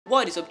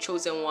What is up,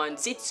 chosen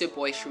ones? It's your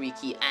boy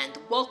Shariki and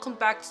welcome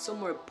back to some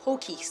more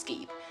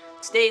PokeScape.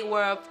 Today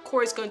we're of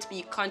course going to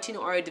be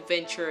continuing our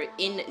adventure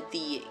in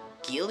the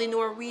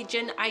Gielinor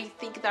region. I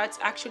think that's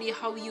actually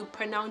how you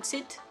pronounce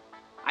it.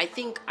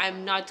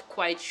 I'm not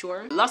quite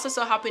sure. Lots of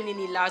stuff happened in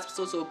the last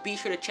episode, so be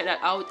sure to check that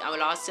out. And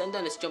without saying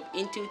that, let's jump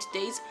into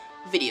today's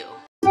video.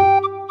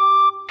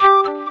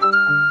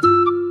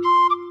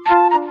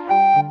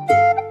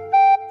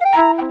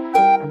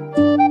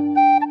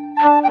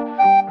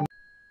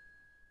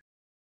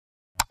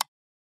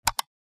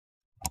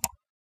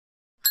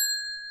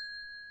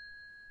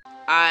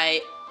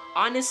 I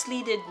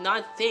honestly did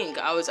not think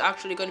I was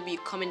actually going to be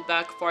coming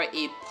back for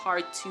a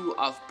part 2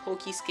 of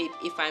PokeScape,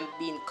 if I'm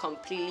being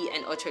completely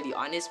and utterly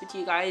honest with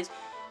you guys.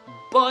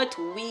 But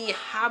we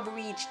have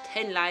reached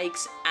 10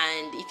 likes,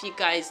 and if you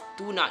guys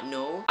do not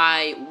know,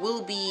 I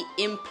will be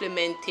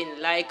implementing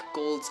like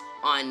goals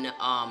on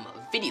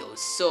videos.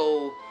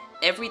 So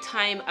every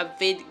time a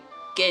vid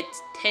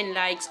gets 10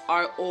 likes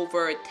or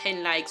over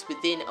 10 likes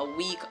within a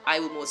week,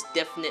 I will most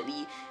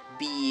definitely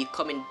be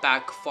coming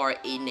back for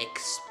a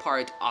next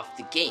part of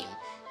the game,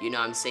 you know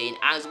what I'm saying?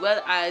 As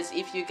well as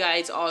if you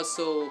guys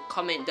also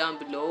comment down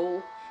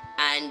below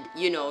and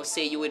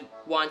say you would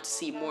want to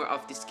see more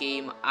of this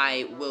game,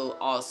 I will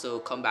also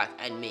come back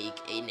and make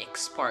a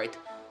next part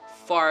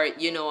for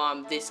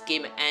this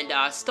game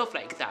and stuff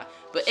like that.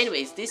 But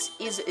anyways, this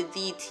is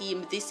the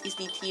team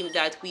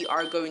that we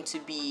are going to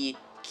be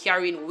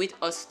carrying with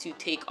us to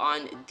take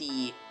on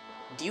the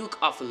Duke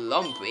of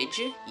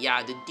Lumbridge.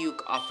 Yeah, the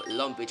Duke of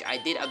Lumbridge. I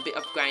did a bit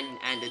of grinding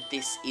and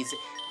this is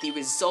the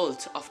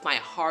result of my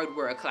hard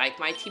work. Like,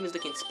 my team is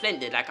looking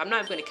splendid. Like, I'm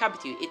not even gonna cap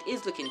it to you, it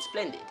is looking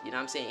splendid, you know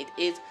what I'm saying? It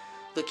is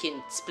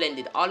looking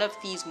splendid. All of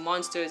these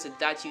monsters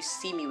that you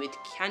see me with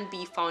can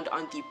be found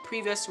on the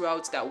previous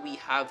routes that we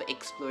have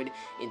explored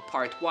in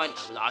part 1.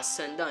 And last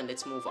and done,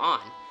 let's move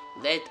on.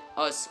 Let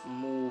us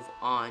move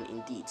on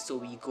indeed. So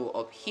we go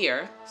up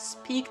here,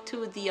 speak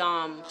to the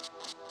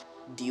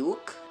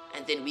Duke,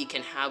 and then we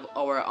can have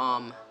our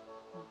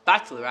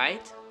battle,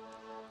 right?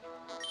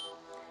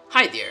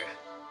 Hi there,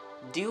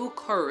 Duke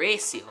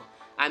HORACIO.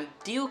 I'm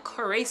Duke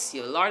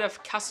HORACIO, Lord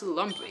of Castle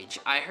Lumbridge.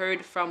 I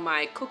heard from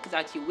my cook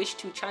that you wish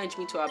to challenge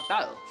me to a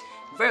battle.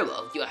 Very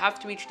well, you'll have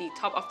to reach the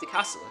top of the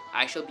castle.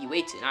 I shall be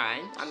waiting,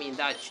 alright? I mean,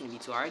 that shouldn't be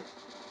too hard.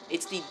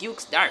 It's the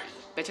Duke's diary.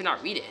 Better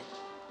not read it.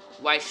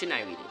 Why shouldn't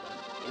I read it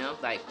though? You know,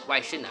 like, why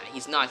shouldn't I?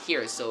 He's not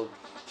here, so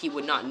he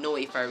would not know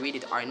if I read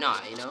it or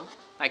not, you know?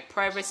 Like,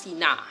 privacy,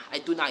 nah, I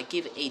do not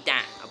give a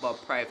damn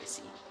about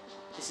privacy.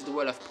 This is the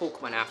world of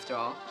Pokemon after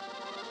all.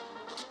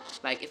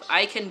 Like, if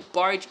I can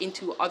barge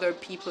into other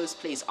people's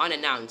place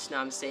unannounced, you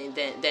know what I'm saying,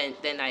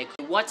 then like,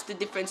 what's the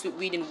difference with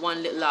reading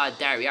one little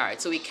diary?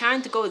 Alright, so we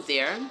can't go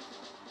there.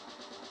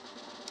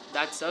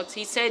 That sucks.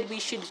 He said we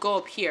should go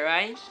up here,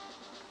 right?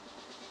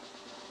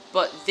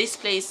 But this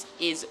place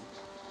is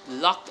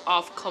blocked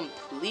off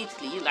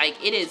completely.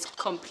 Like, it is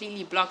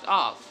completely blocked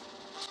off.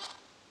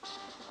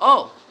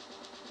 Oh,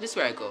 this is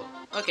where I go.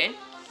 Okay.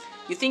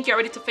 You think you're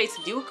ready to face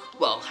the Duke?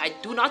 Well, I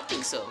do not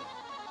think so.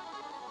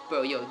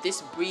 Bro, yo,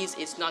 this breeze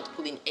is not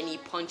pulling any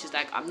punches.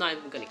 Like, I'm not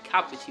even gonna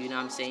cap with you know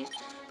what I'm saying?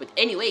 But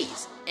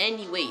anyways,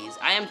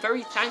 I am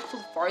very thankful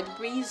for the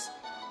breeze,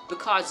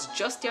 because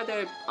just the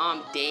other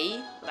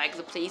day, like,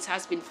 the place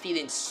has been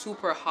feeling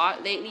super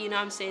hot lately, you know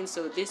what I'm saying?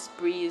 So this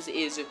breeze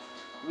is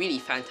really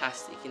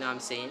fantastic, you know what I'm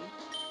saying?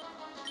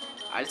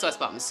 Alright, let's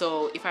spot me.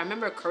 So if I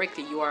remember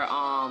correctly, you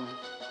are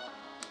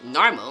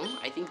normal,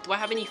 I think. Do I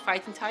have any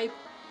fighting type?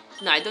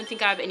 No, I don't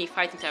think I have any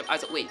fighting type.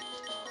 Wait,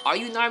 are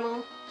you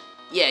normal?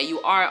 Yeah,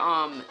 you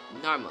are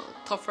normal.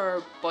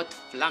 Tougher but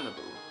flammable.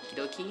 Okie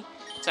dokie.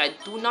 So I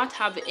do not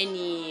have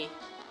any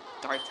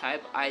dark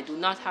type. I do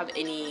not have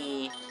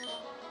any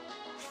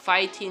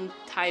fighting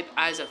type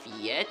as of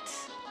yet.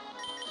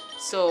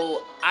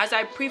 So as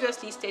I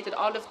previously stated,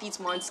 all of these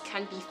mons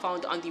can be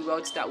found on the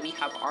routes that we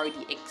have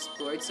already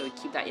explored, so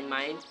keep that in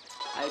mind.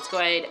 Let's go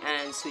ahead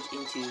and switch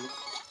into...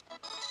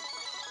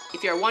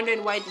 If you're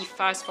wondering why the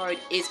fast forward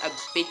is a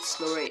bit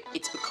slower,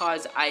 it's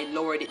because I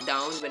lowered it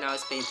down when I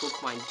was playing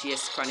Pokemon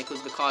GS Chronicles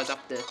because of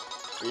the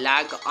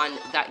lag on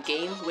that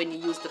game. When you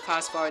use the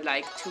fast forward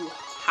like too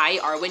high,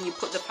 or when you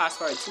put the fast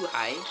forward too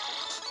high,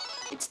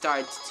 it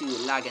starts to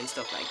lag and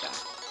stuff like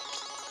that.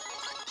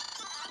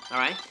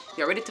 Alright,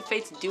 you're ready to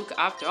face the Duke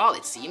after all,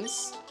 it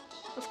seems.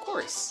 Of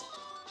course.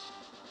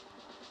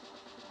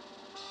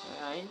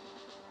 Alright.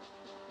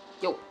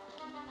 Yo.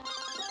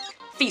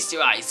 Feast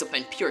your eyes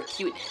upon pure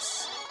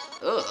cuteness.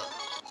 Ugh.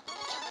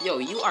 Yo,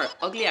 you are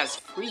ugly as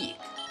freak.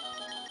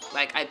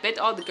 Like, I bet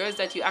all the girls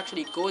that you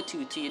actually go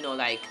to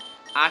like,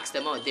 ask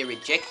them out, they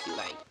reject you,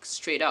 like,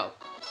 straight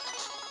up.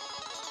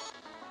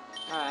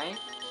 Alright.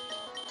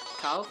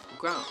 Calf,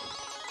 ground.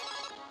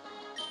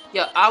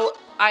 Yo, I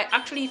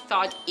actually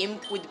thought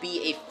Imp would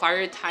be a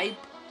fire type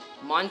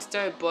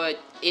monster, but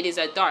it is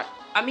a dark.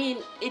 I mean,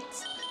 it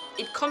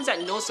comes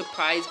at no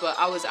surprise, but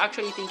I was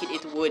actually thinking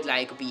it would,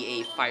 like, be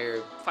a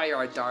fire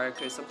or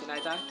dark or something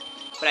like that.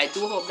 But I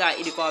do hope that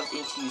it evolves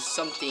into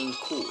something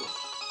cool.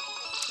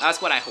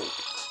 That's what I hope.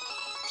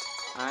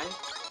 Alright.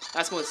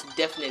 That's most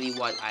definitely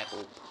what I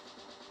hope.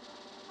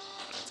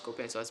 Let's go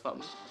play so spot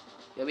me.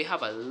 Yeah, we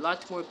have a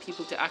lot more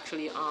people to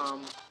actually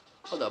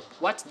hold up.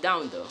 What's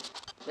down though?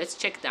 Let's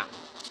check down.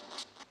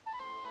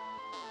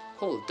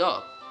 Hold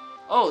up.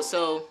 Oh,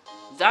 so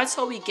that's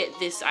how we get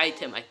this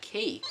item, a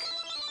cake.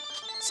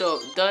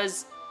 So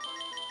does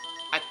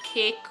a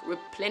cake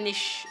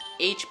replenish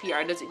HP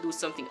or does it do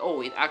something?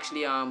 Oh, it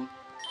actually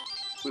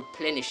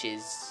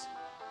replenishes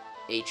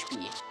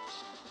HP.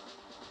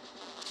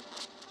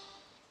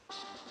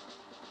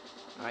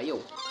 Alright,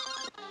 yo.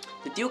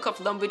 The Duke of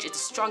Lumbridge is the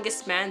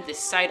strongest man this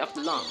side of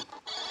the Lum.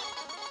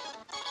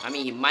 I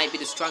mean, he might be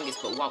the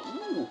strongest, but wow.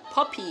 Ooh,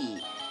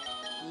 puppy.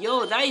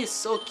 Yo, that is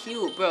so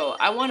cute, bro.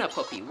 I want a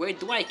puppy. Where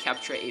do I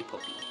capture a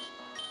puppy?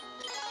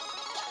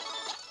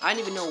 I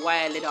don't even know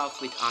why I lit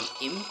off with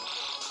Imp.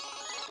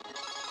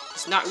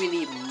 It's not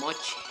really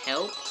much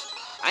help.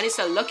 And it's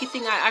a lucky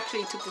thing I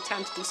actually took the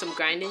time to do some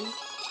grinding.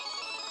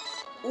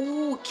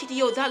 Ooh, kitty,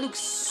 yo, that looks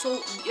so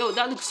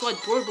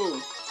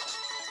adorable.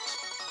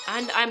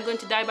 And I'm going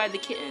to die by the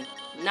kitten.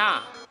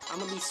 Nah, I'm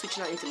gonna be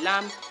switching out into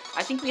lamb.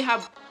 I think we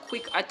have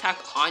quick attack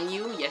on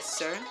you. Yes,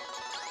 sir.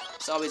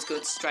 It's always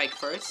good to strike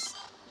first.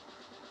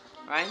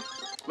 Right?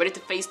 Ready to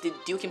face the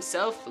Duke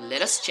himself?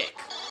 Let us check.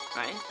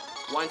 Right?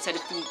 Once I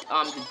defeat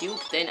the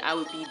Duke, then I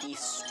will be the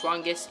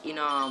strongest in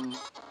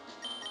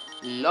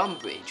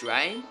Lumbridge,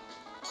 right?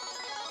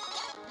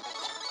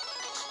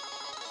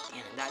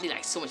 Damn, that did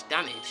like so much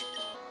damage.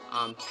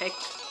 Peck.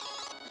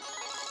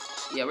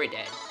 Yeah, we're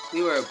dead.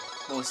 We were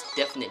most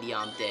definitely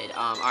dead.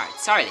 Alright,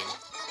 sorry then.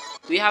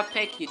 Do we have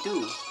Peck? You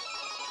do.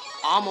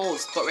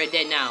 Almost, but we're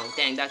dead now.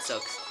 Dang, that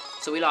sucks.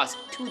 So we lost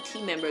 2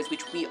 team members,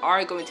 which we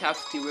are going to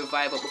have to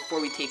revive up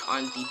before we take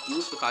on the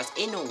Duke, because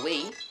in no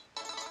way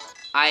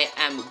I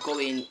am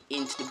going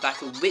into the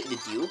battle with the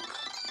Duke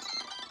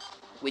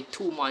with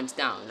 2 mons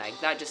down. Like,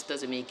 that just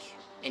doesn't make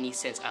any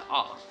sense at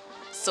all.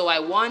 So I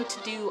want to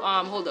do,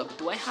 hold up,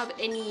 do I have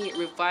any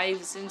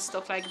revives and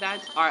stuff like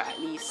that? Or at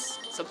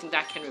least something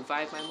that can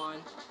revive my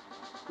mon?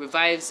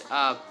 Revives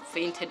a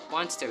fainted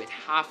monster with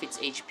half its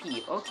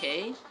HP.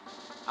 Okay.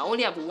 I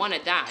only have 1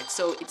 of that,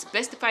 so it's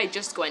best if I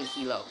just go and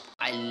heal up.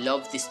 I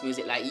love this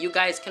music. Like, you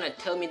guys cannot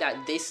tell me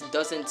that this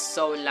doesn't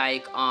sound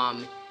like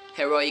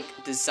Heroic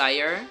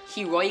Desire,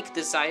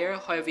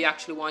 however you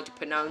actually want to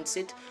pronounce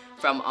it,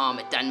 from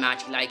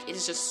Danmachi. Like, it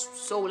is just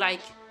so,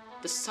 like,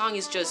 the song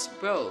is just,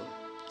 bro,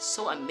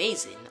 so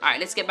amazing. Alright,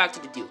 let's get back to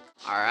the Duke.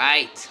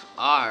 Alright,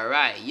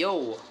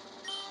 yo.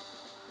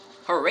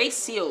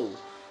 Horatio.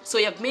 So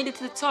you have made it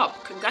to the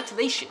top.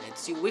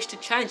 Congratulations. You wish to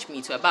challenge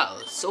me to a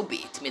battle. So be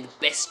it. May the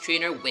best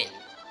trainer win.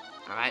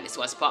 Alright, let's see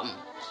what's poppin'.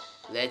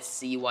 Let's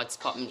see what's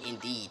poppin'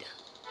 indeed.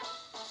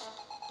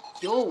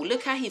 Yo,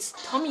 look at his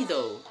tummy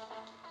though.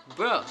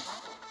 Bruh.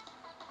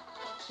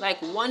 Like,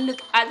 one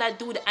look at that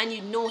dude and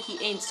you know he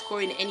ain't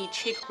scoring any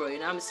chick, bro. You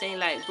know what I'm saying?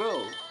 Like,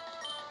 bro.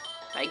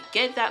 Like,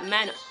 get that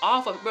man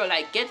off of, bro.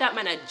 Like, get that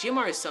man a gym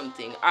or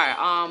something.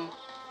 Alright,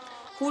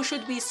 who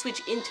should we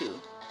switch into?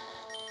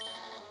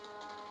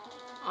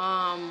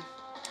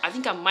 I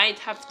think I might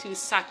have to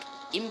sack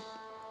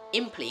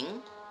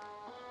Impling.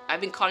 I've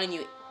been calling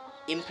you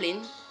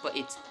Implin, but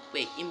it's,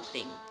 wait,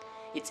 Impling.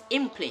 It's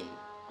Implin.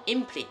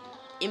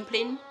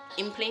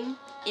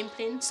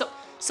 So,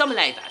 something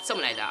like that,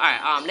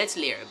 Alright, let's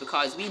layer,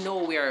 because we know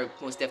we're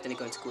most definitely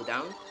going to go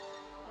down.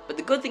 But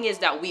the good thing is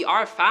that we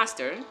are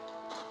faster.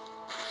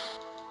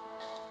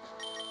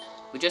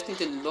 We just need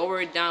to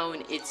lower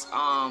down its,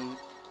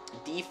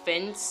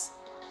 defense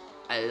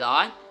a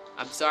lot.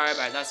 Absorb,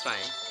 alright, that's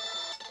fine.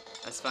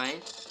 That's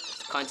fine.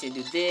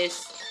 Continue to do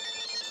this.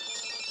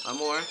 One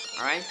more,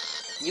 alright.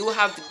 You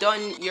have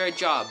done your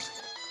job,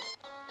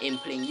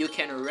 Impling. You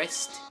can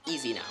rest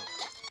easy now.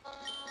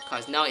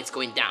 Because now it's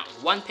going down.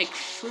 1 pick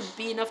should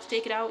be enough to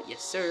take it out.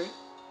 Yes, sir.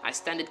 I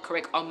stand it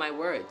correct on my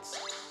words.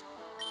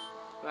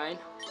 Right?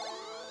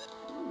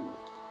 Ooh.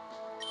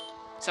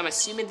 So I'm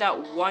assuming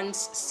that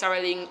once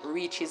Sarling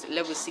reaches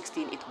level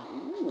 16, it...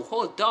 Ooh,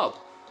 hold up.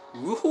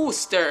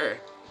 Rooster.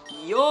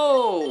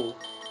 Yo,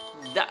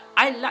 that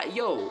I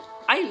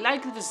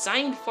like the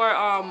design for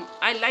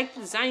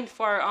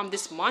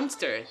this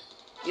monster.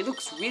 It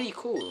looks really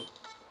cool.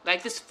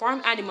 Like, this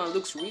farm animal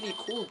looks really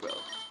cool, bro.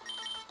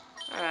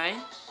 Alright.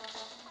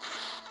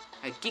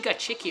 A giga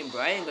chicken,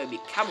 bro. I ain't gonna be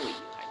coming with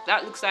you. Like,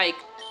 that looks like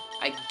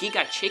a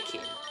giga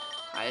chicken.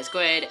 Alright, let's go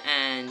ahead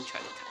and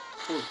try to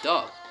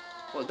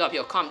hold up,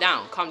 yo, calm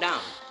down.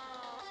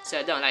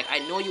 Settle down. Like, I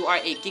know you are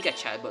a giga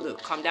child, but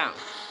look, calm down,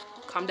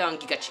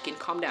 giga chicken,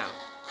 calm down.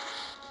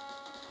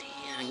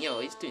 Yo,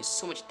 it's doing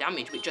so much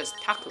damage with just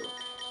tackle.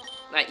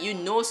 Like, you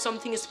know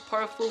something is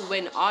powerful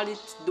when all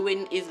it's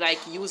doing is like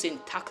using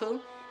tackle,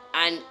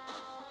 and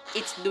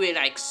it's doing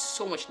like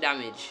so much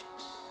damage.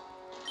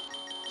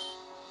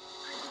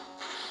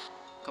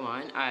 Come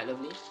on, alright,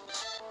 lovely.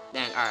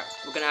 Then, alright,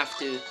 we're gonna have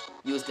to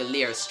use the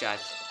layer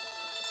strat.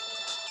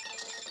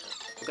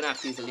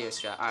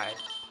 Alright.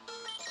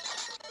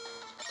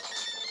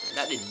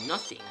 That did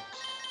nothing.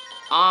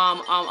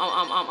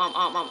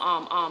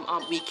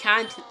 We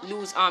can't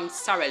lose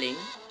Sarling.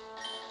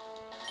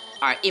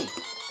 Alright, Imp.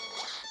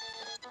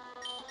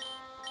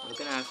 We're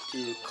gonna have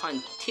to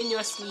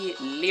continuously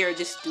layer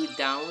this dude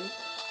down.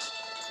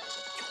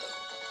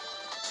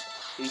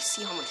 You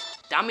see how much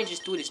damage this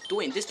dude is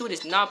doing. This dude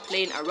is not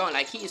playing around.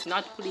 Like, he is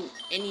not pulling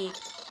any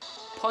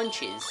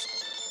punches.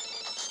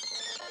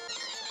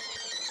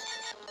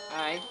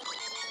 Alright.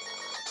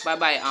 Bye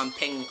bye,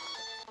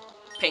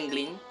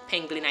 Penguin,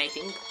 I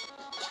think.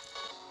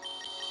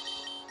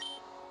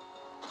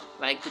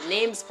 Like, the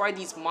names for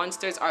these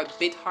monsters are a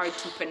bit hard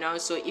to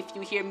pronounce, so if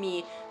you hear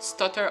me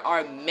stutter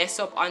or mess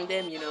up on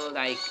them, you know,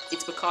 like,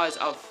 it's because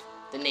of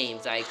the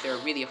names. Like, they're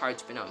really hard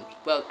to pronounce.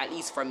 Well, at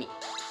least for me.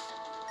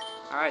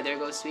 Alright, there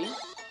goes Sweet.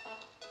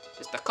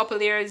 Just a couple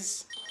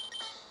layers,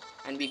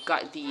 and we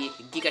got the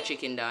Giga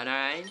Chicken down,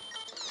 alright?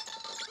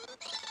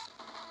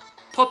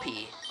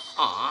 Puppy.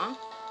 Aww.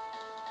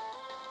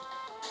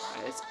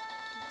 Alright,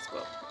 let's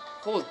go.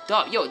 Hold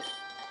up.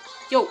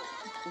 Yo,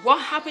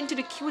 what happened to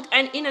the cute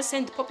and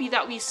innocent puppy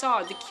that we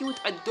saw? The cute,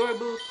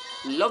 adorable,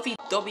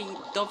 lovey-dovey,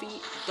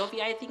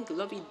 I think?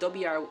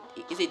 Lovey-dovey, or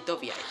is it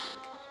dovey, I think?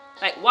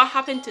 Like, what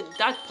happened to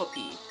that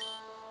puppy?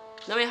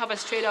 Now we have a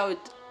straight-out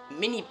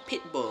mini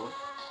pit bull.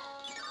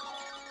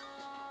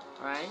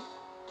 Alright.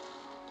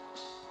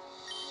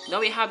 Now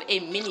we have a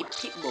mini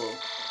pit bull.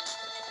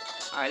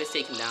 Alright, let's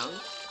take him down.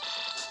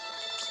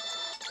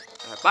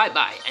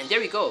 Bye-bye. And there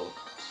we go.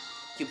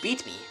 You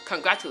beat me.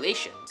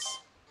 Congratulations.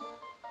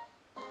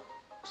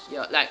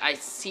 Yo, like, I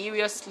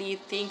seriously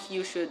think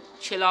you should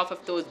chill off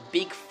of those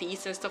big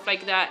feasts and stuff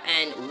like that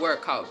and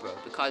work out, bro,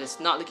 because it's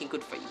not looking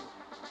good for you.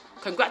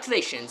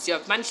 Congratulations, you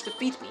have managed to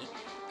beat me.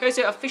 Here's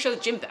your official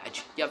gym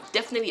badge. You have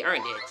definitely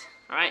earned it.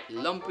 Alright,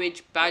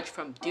 Lumbridge badge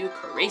from Duke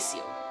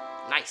HORACIO.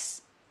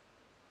 Nice.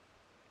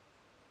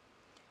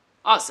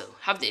 Also,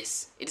 have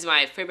this. It is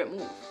my favorite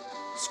move.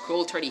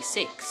 Scroll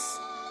 36.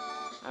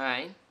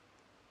 Alright.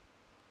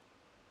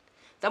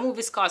 That move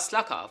is called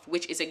Slack Off,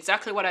 which is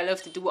exactly what I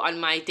love to do on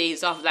my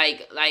days off.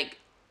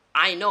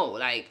 I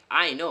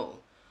know.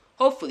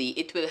 Hopefully,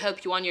 it will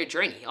help you on your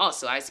journey.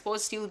 Also, I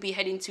suppose you'll be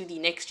heading to the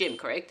next gym,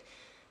 correct?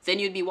 Then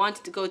you'd be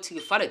wanting to go to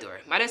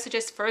Falador. Might I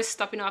suggest first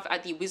stopping off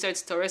at the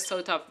Wizard's Tower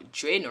south of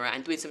Draenor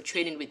and doing some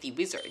training with the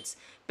wizards.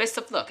 Best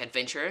of luck,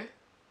 adventurer.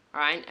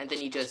 Alright, and then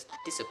he just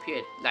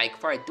disappeared. Like,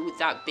 for a dude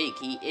that big,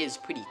 he is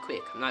pretty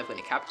quick. I'm not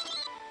going to capture him.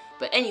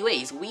 But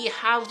anyways, we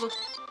have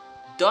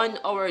done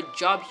our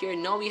job here.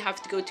 Now we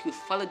have to go to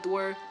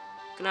Falador.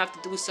 Gonna have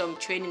to do some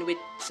training with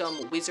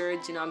some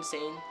wizards, you know what I'm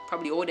saying?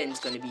 Probably Odin's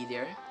gonna be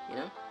there, you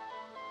know?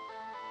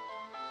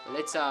 But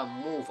let's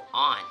move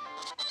on.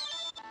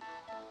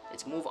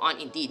 Let's move on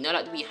indeed. Now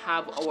that we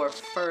have our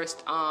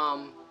first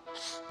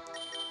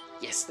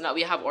yes, now that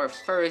we have our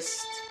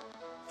first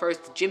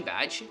gym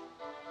badge,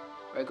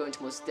 we're going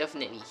to most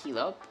definitely heal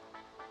up.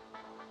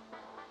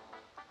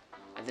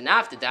 And then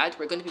after that,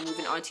 we're going to be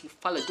moving on to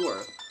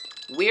Falador.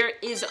 Where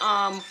is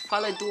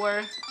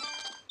Falador?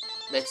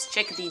 Let's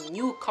check the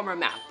newcomer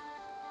map.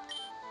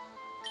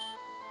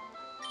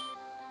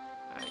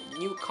 Alright,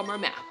 newcomer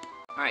map.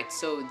 Alright,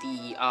 so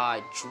the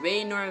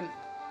Draenor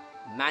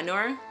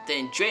Manor,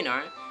 then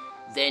Draenor,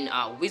 then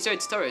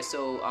Wizard's Tower.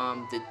 So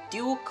the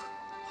Duke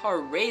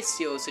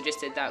HORACIO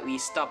suggested that we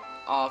stop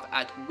off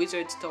at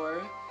Wizard's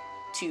Tower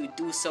to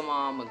do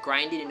some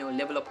grinding, you know,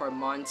 level up our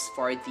mons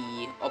for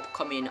the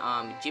upcoming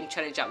gym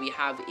challenge that we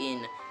have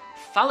in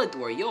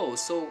Falador. Yo,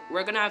 so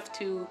we're gonna have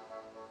to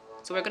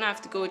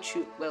go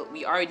to, well,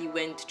 we already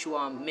went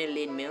to Mill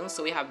Lane Mill,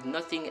 so we have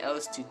nothing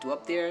else to do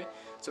up there.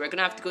 So we're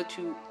gonna have to go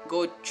to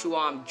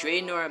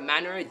Draenor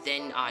Manor,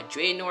 then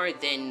Draenor,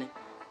 then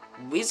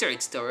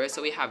Wizard's Tower.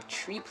 So we have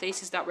 3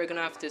 places that we're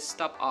gonna have to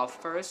stop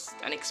off first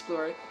and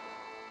explore.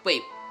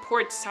 Wait,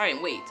 Port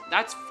Sarim, wait,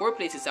 that's 4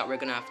 places that we're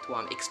gonna have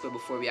to explore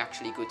before we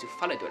actually go to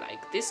Falador.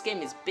 Like, this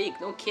game is big,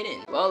 no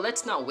kidding. Well,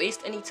 let's not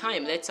waste any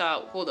time. Let's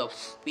hold up.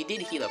 We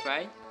did heal up,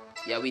 right?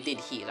 Yeah, we did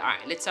heal.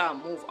 Alright, let's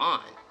move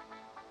on.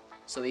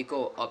 So we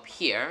go up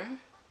here.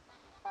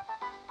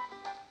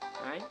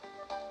 Alright.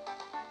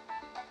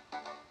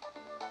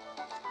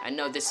 And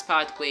now this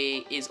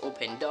pathway is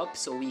opened up,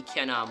 so we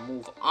can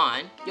move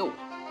on. Yo.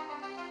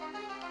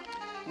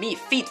 Me,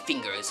 Feet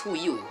Fingers, who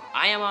you?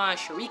 I am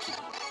Shariki.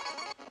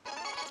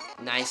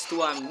 Nice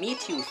to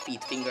meet you,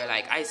 Feet Finger.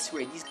 Like, I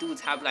swear, these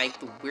dudes have like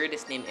the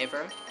weirdest name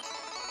ever.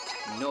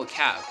 No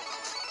cap.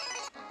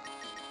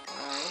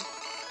 Alright.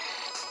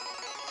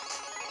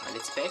 Alright,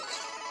 let's pick.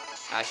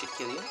 I should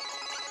kill you.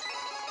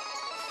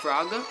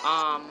 Frog.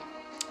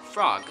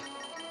 Frog.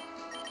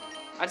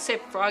 I'd say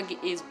Frog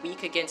is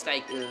weak against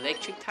like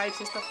electric types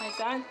and stuff like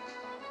that.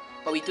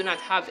 But we do not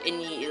have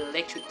any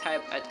electric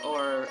type at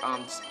our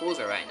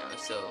disposal right now.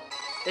 So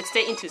let's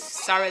stay into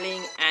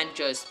Saraling and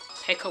just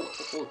peck out.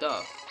 Hold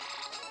up.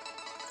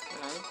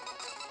 Alright.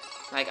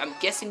 Like, I'm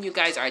guessing you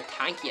guys are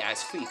tanky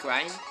as freak,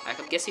 right? Like,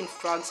 I'm guessing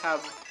frogs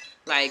have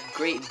like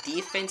great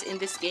defense in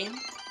this game.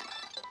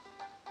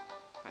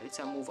 Alright, let's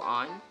move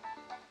on.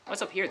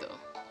 What's up here though?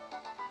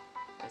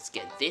 Let's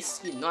get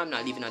this. You know I'm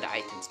not leaving other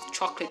items. The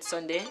chocolate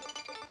sundae.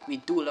 We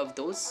do love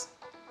those.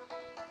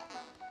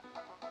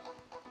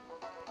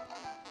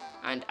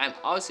 and I'm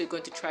also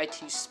going to try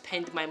to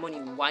spend my money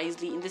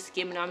wisely in this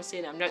game. You know what I'm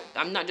saying?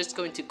 I'm not just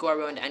going to go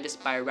around and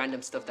just buy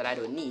random stuff that I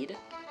don't need.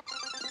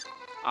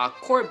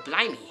 Core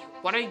Blimey,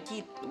 what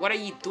are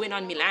you doing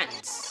on me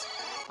lands?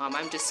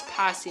 I'm just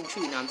passing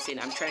through. You know what I'm saying?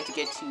 I'm trying to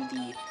get to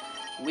the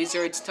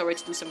Wizard's Tower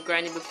to do some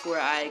grinding before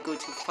I go to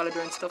Follower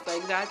and stuff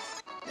like that.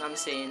 You know what I'm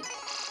saying?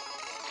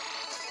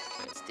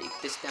 Let's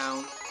take this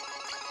down.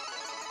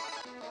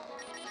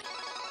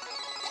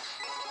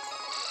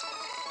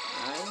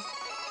 Alright.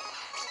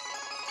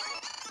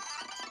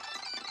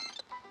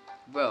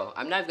 Bro,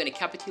 I'm not even gonna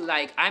cap it to you.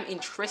 Like, I'm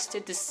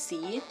interested to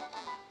see.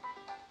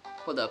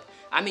 Hold up.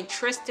 I'm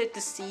interested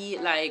to see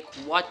like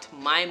what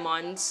my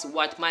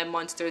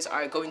monsters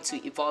are going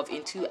to evolve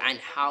into and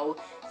how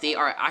they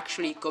are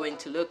actually going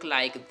to look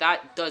like.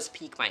 That does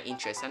pique my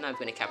interest. I'm not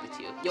gonna cap it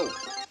to you. Yo,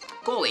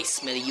 go away,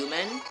 smelly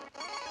human.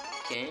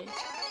 Okay.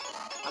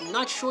 I'm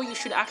not sure you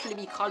should actually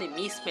be calling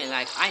me smelly.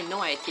 Like, I know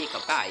I take a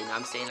bath, you know what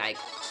I'm saying? Like,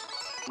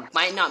 it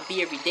might not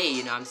be every day,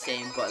 you know what I'm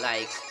saying? But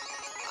like,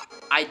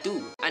 I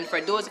do. And for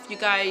those of you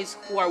guys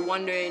who are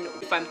wondering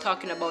if I'm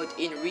talking about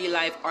in real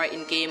life or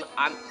in game,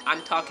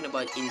 I'm talking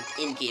about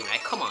in game.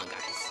 Like, come on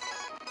guys.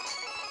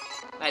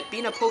 Like,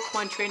 being a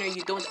Pokemon trainer,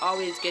 you don't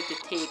always get to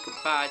take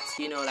baths,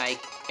 you know, like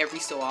every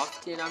so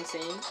often, you know what I'm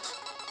saying?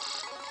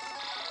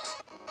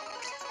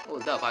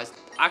 Hold up, I was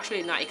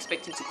actually not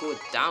expecting to go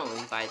down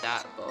by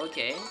that, but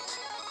okay.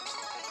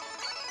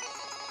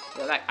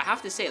 But like, I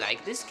have to say,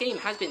 like, this game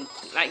has been,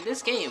 like,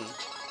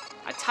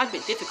 a tad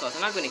bit difficult.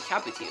 I'm not going to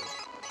cap it to you.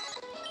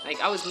 Like,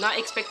 I was not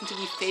expecting to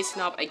be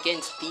facing up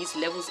against these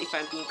levels, if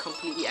I'm being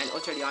completely and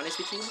utterly honest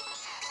with you.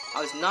 I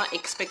was not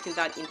expecting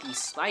that in the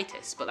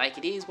slightest, but like,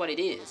 it is what it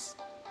is.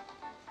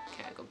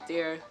 Okay, I go up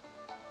there.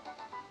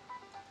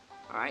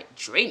 Alright,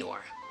 Draenor.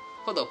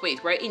 Hold up,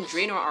 wait, we're in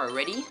Draenor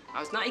already? I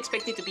was not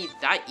expecting it to be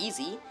that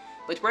easy,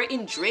 but we're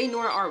in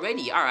Draenor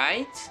already,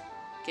 alright.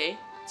 Okay,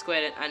 let's go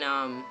ahead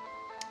and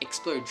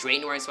explore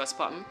Draenor is what's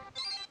popping.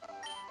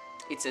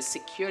 It's a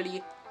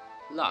securely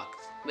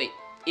locked. Wait.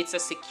 It's a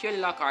securely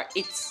locked, or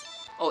it's...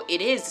 Oh,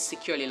 it is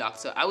securely locked.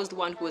 So I was the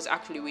one who was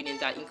actually reading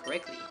that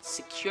incorrectly.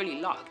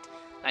 Securely locked.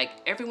 Like,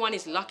 everyone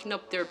is locking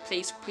up their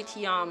place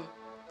pretty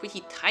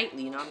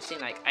tightly, you know what I'm saying?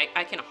 Like,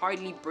 I can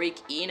hardly break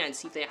in and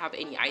see if they have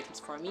any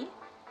items for me.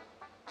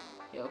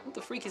 Yo, who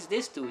the freak is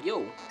this dude?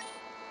 Yo,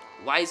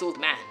 wise old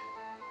man.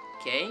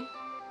 Okay.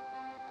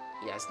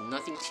 He has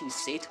nothing to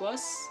say to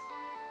us.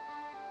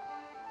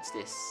 What's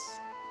this?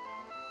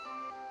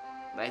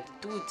 Like,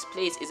 the dude's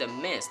place is a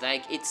mess.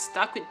 Like, it's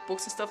stacked with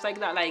books and stuff like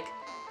that. Like,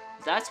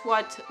 that's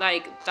what's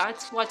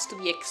to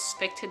be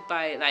expected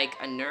by, like,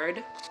 a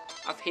nerd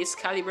of his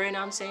caliber, you know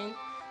what I'm saying?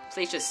 The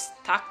place just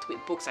stacked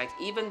with books. Like,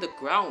 even the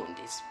ground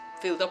is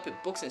filled up with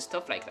books and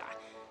stuff like that.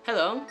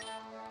 Hello.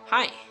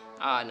 Hi.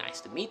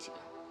 Nice to meet you.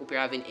 Hope you're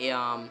having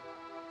a,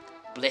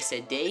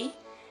 blessed day.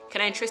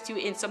 Can I interest you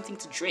in something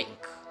to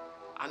drink?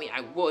 I mean,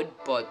 I would,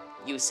 but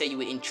you say you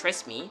would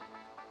interest me.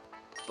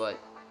 But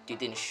you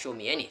didn't show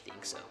me anything,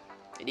 so...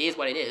 It is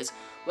what it is.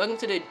 Welcome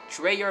to the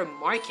Dreyer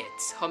Market.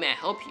 How may I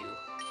help you?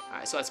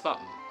 Alright, so that's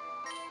bottom.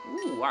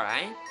 Ooh,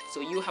 alright. So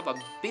you have a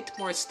bit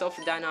more stuff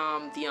than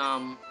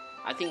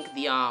I think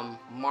the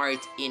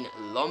mart in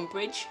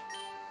Lumbridge.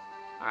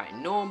 Alright,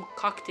 gnome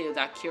cocktail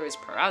that cures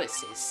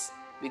paralysis.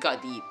 We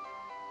got the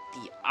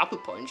apple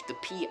punch,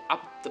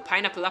 the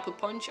pineapple apple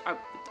punch.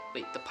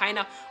 Wait, the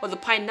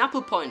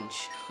pineapple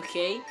punch.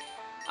 Okay.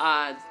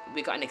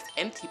 We got an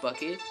empty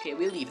bucket. Okay,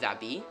 we'll leave that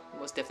be.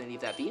 Most definitely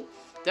leave that be.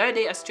 The other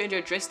day, a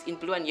stranger dressed in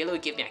blue and yellow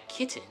gave me a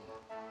kitten.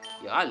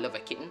 Yo, I love a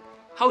kitten.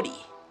 Howdy.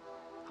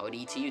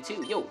 Howdy to you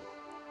too. Yo.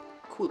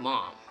 Cool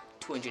mom.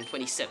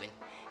 227.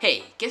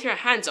 Hey, get your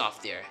hands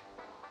off there.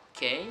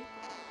 Okay.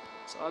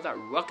 What's all that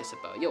ruckus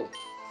about? Yo.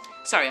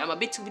 Sorry, I'm a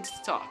bit too busy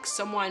to talk.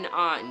 Someone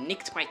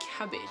nicked my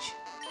cabbage.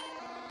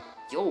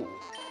 Yo.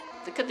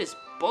 Look at this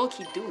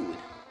bulky dude.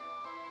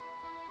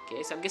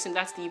 Okay, so I'm guessing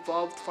that's the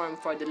evolved form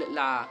for the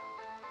little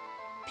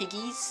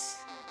piggies.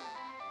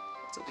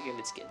 What's over here?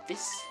 Let's get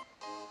this.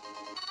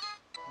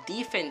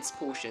 Defense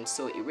potion,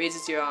 so it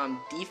raises your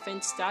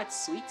defense stats.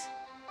 Sweet.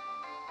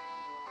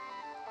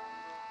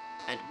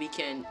 And we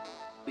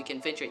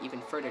can venture even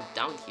further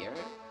down here,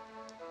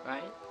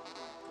 right?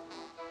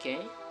 Okay,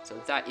 so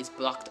that is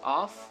blocked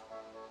off,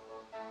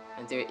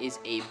 and there is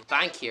a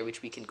bank here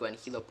which we can go and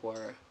heal up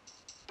our...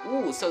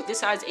 Ooh, so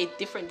this has a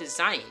different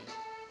design.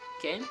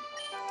 Okay,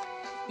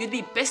 you'd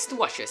be best to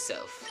watch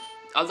yourself,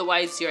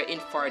 otherwise you're in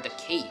for the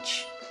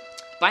cage.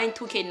 Buying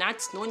 2k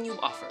nats, no new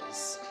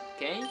offers.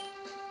 Okay.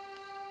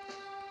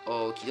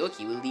 Okie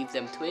dokie, we'll leave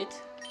them to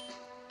it.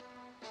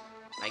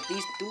 Like,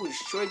 these dudes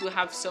sure do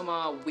have some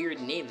weird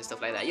names and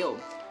stuff like that. Yo,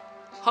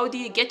 how do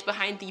you get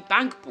behind the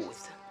bank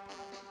booth?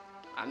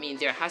 I mean,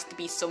 there has to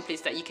be some place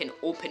that you can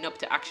open up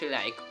to actually,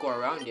 like, go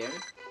around there.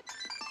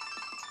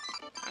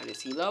 Alright,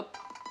 let's heal up.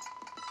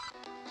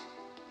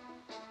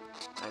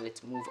 And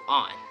let's move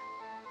on.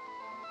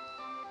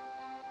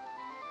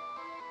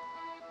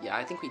 Yeah,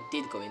 I think we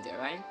did go in there,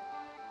 right?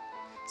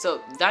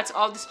 So, that's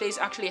all this place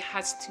actually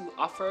has to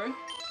offer.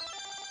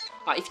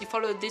 If you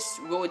follow this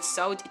road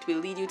south, it will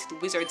lead you to the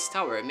Wizard's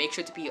Tower. Make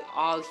sure to be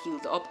all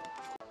healed up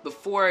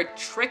before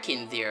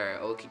trekking there.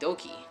 Okie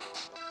dokie.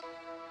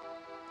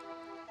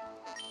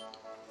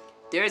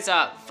 There's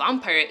a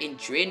vampire in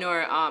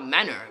Draenor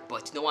Manor,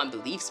 but no one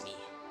believes me.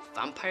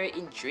 Vampire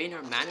in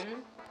Draenor Manor?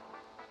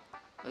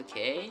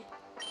 Okay.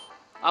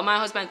 All my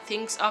husband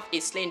thinks of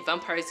is slaying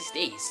vampires these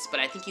days, but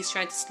I think he's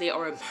trying to slay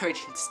our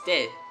merge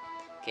instead.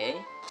 Okay.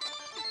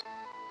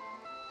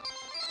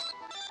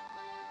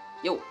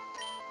 Yo.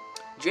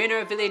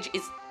 Draenor Village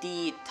is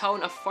the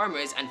town of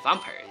farmers and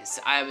vampires.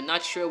 I'm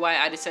not sure why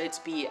I decided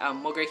to be a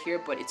mugger here,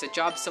 but it's a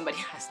job somebody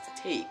has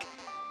to take.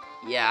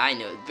 Yeah, I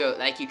know, bro.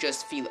 Like, you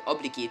just feel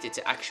obligated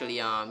to actually,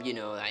 you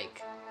know,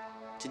 like,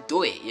 to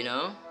do it, you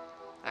know?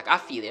 Like, I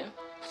feel it.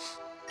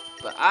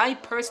 But I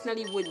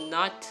personally would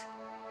not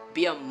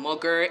be a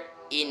mugger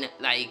in,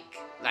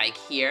 like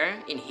here,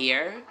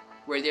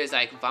 where there's,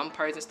 like,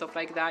 vampires and stuff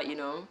like that, you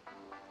know?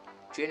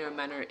 Draenor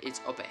Manor is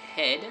up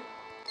ahead.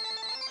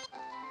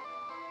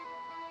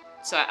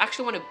 So I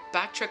actually want to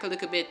backtrack a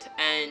little bit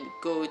and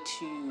go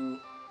to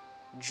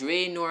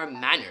Draenor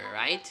Manor,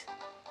 right?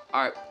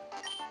 Or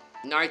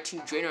north to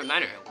Draenor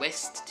Manor,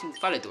 west to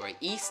Falador,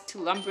 east to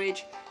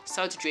Lumbridge,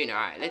 south to Draenor.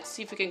 Alright, let's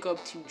see if we can go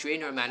up to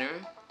Draenor Manor.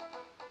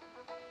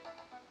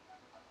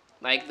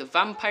 Like, the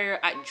vampire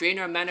at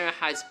Draenor Manor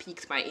has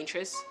piqued my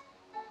interest,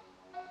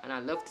 and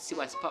I'd love to see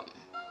what's popping.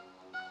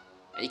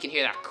 And you can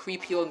hear that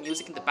creepy old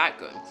music in the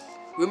background.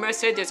 Rumor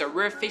said there's a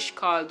rare fish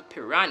called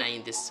piranha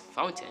in this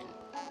fountain.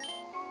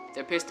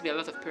 There appears to be a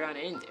lot of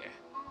piranha in there,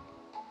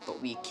 but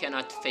we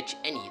cannot fetch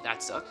any.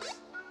 That sucks.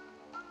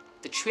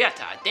 The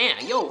Triata,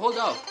 damn, yo, hold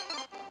up.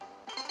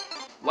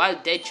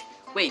 Wild dead.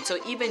 Wait, so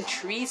even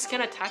trees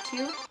can attack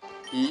you?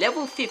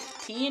 Level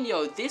 15,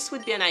 yo, this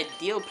would be an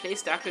ideal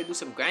place to actually do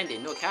some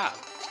grinding, no cap.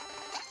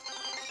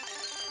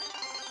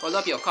 Hold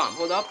up, yo, calm.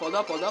 Hold up,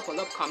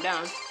 calm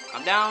down.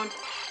 Calm down.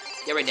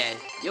 Yeah, we're dead.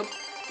 Yup.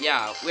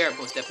 Yeah, we're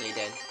most definitely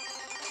dead.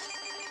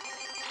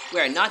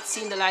 We are not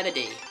seeing the light of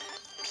day.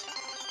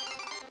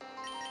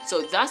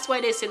 So that's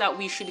why they say that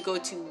we should go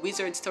to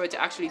Wizard's Tower to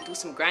actually do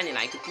some grinding.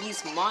 Like,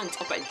 these mons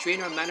up at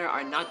Draenor Manor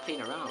are not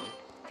playing around.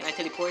 Can I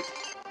teleport?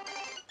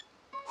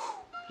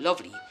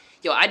 Lovely.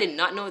 Yo, I did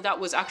not know that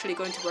was actually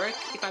going to work,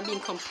 if I'm being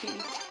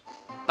completely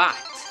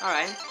backed.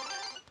 Alright.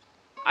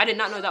 I did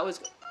not know that was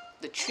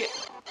the tree.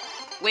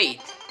 Wait.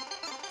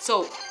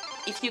 So,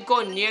 if you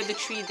go near the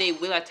tree, they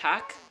will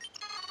attack?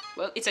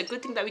 Well, it's a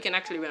good thing that we can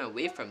actually run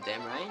away from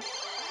them, right?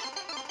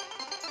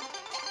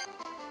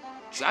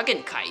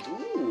 Dragon Kite.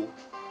 Ooh.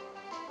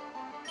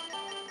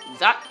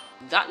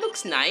 That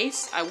looks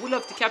nice. I would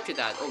love to capture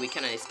that. Oh, we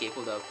cannot escape.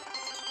 Hold up.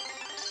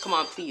 Come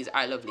on, please.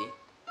 Alright, lovely.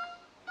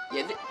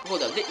 Yeah,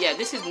 hold up. Yeah,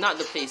 this is not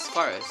the place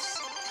for us.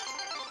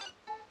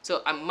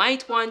 So, I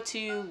might want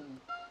to...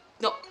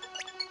 No.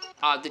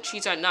 The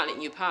trees are not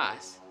letting you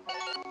pass.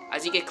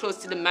 As you get close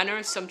to the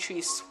manor, some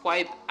trees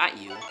swipe at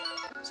you.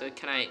 So,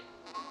 can I...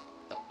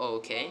 Oh,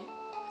 okay.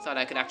 I thought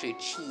I could actually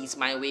cheese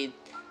my way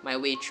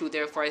through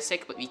there for a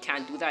sec, but we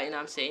can't do that, you know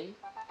what I'm saying?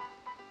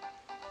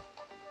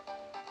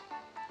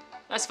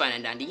 That's fine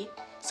and dandy.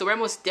 So we're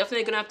most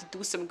definitely gonna have to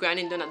do some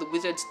grinding done at the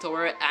Wizard's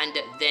Tower and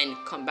then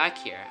come back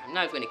here. I'm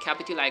not even gonna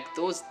cap it you, like,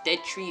 those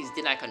dead trees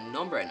did like a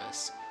number on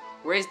us.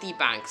 Where's the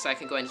bank so I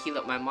can go and heal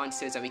up my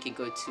monsters and we can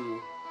go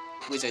to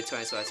Wizard's Tower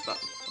and so that's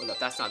button. Hold up,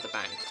 that's not the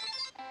bank.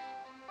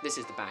 This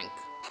is the bank.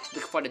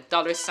 Look for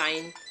the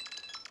 $sign.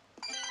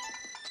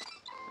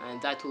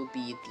 And that will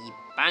be the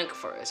bank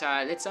for us.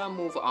 Alright, let's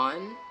move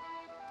on.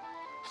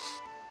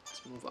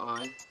 Let's move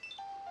on.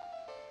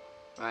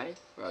 Right,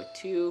 Route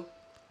 2.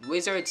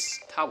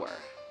 Wizard's Tower.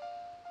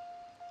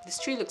 This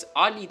tree looks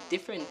oddly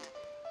different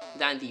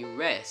than the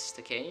rest,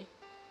 okay?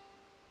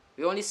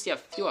 We only see a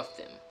few of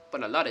them,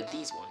 but a lot of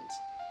these ones.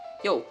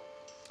 Yo,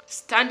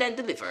 stand and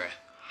deliver.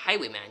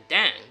 Highwayman,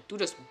 dang, dude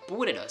just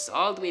booted us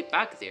all the way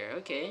back there,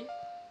 okay?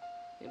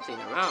 Ain't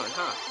playing around,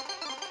 huh?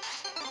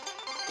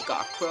 We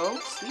got a crow,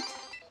 sweet.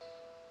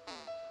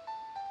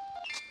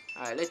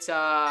 Alright, let's,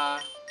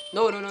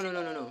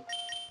 No.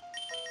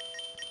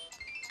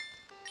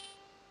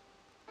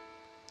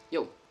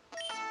 Yo,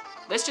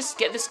 let's just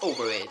get this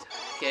over with,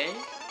 okay?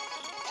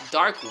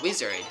 Dark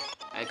Wizard.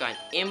 I got an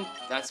imp,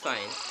 that's fine.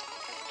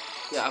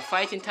 Yeah, a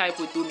fighting type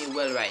would do me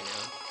well right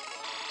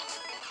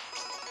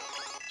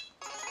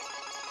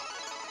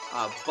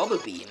now. Bubble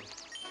Beam.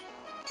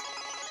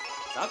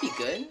 That'd be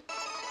good.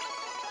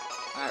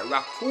 Alright,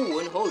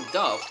 Raccoon, hold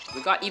up.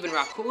 We got even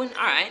Raccoon.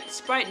 Alright,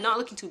 Sprite not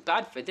looking too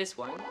bad for this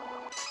one.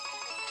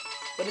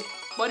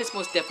 But it's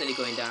most definitely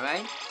going down,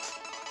 right?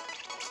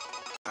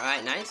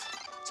 Alright, nice.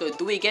 So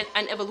do we get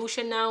an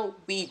evolution now?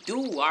 We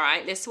do.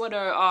 Alright, let's see what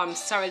our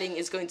Sarling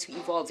is going to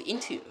evolve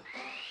into.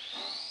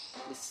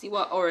 Let's see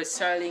what our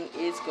Sarling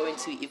is going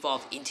to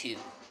evolve into.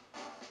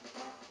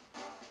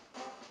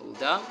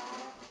 Hold up.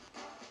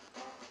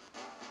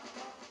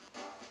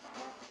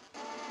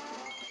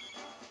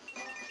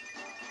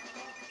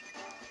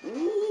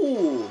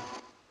 Ooh.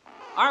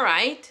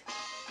 Alright.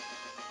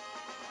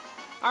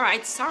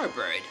 Alright,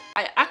 Starbird.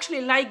 I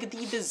actually like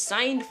the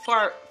design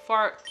for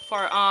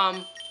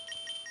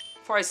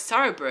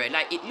Starbird.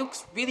 Like, it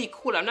looks really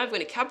cool. I'm not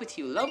going to cap with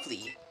you.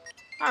 Lovely.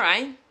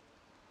 Alright.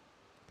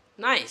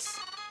 Nice.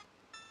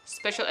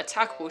 Special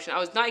attack potion. I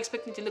was not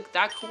expecting to look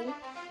that cool.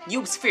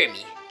 Noobs fear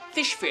me.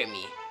 Fish fear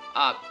me.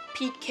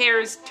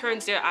 PKers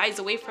turns their eyes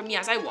away from me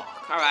as I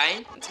walk.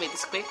 Alright, let's make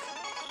this quick.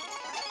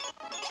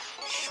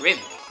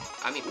 Shrimp.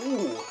 I mean,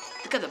 ooh.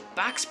 Look at the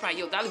back sprite.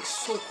 Yo, that looks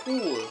so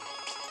cool.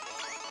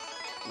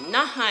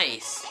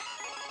 Nice.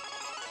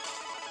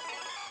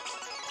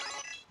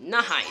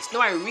 Nice.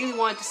 No, I really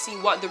want to see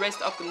what the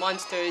rest of the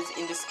monsters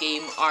in this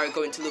game are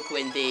going to look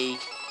when they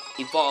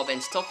evolve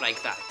and stuff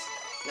like that.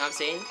 You know what I'm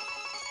saying?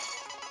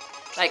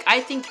 Like, I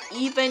think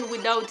even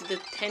without the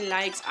 10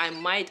 likes, I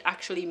might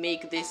actually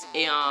make this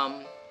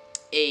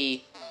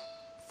a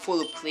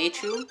full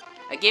playthrough.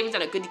 A game is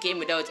not a good game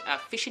without a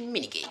fishing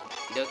minigame,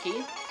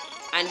 okay?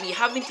 And we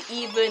haven't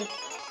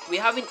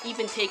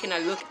even taken a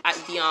look at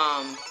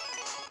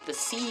the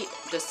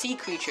sea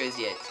creatures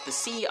yet, the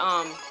sea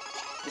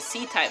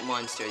type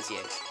monsters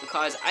yet,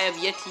 because I have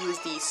yet to use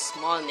the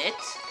small net. You know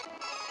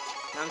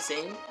what I'm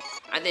saying?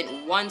 And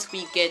then once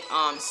we get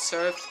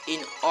surf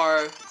in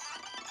our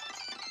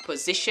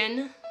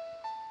position,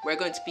 we're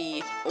going to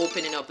be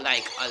opening up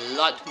like a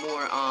lot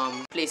more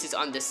places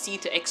on the sea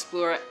to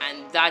explore,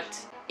 and that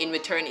in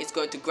return is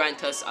going to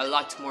grant us a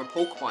lot more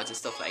Pokemon and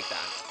stuff like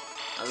that.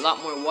 A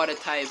lot more water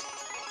type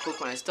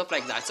Pokemon and stuff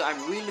like that. So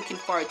I'm really looking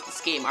forward to this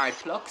game. Alright,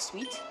 Pluck,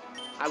 sweet.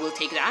 I will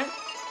take that.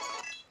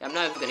 I'm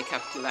not even gonna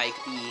capture like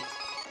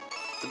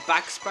the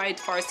back sprite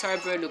for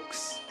Starbird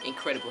looks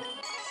incredible.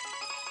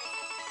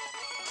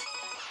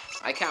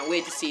 I can't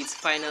wait to see its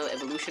final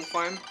evolution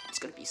form. It's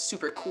gonna be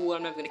super cool.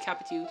 I'm not gonna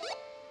cap it you.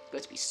 It's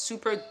going to be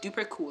super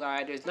duper cool.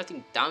 Alright, there's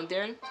nothing down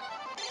there.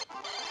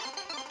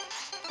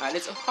 Alright,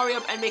 let's hurry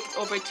up and make it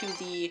over to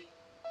the...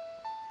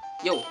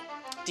 Yo,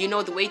 do you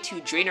know the way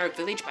to Draenor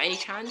Village by any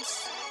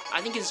chance?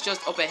 I think it's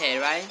just up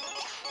ahead, right?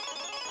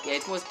 Yeah,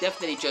 it's most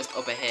definitely just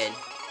up ahead.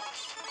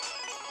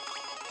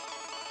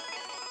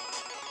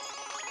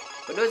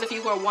 For those of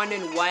you who are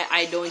wondering why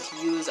I don't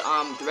use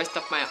the rest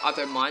of my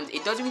other mons,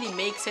 it doesn't really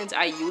make sense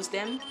I use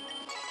them,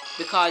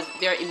 because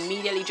they're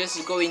immediately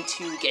just going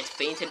to get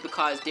fainted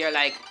because they're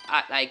like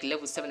at like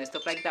level 7 and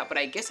stuff like that. But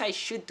I guess I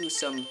should do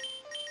some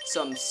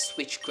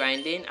switch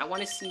grinding. I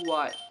want to see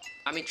what...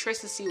 I'm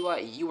interested to see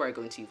what you are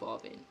going to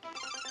evolve in.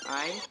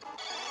 Alright.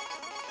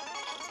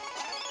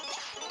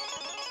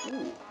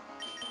 Ooh.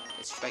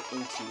 Let's try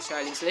into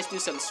Shariki. So let's do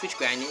some switch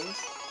grinding.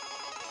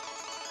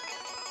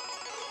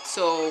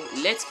 So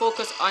let's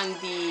focus on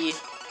the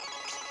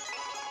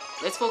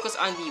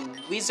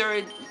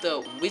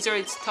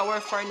wizard's tower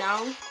for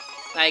now.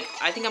 Like,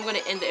 I think I'm gonna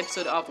end the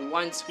episode off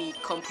once we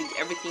complete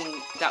everything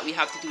that we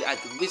have to do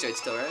at the wizard's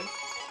tower.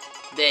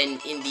 Then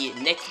in the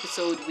next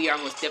episode, we are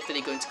most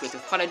definitely going to go to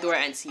Falador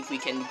and see if we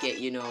can get,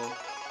 you know,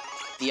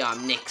 the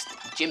next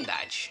gym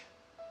badge.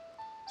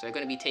 So we're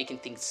gonna be taking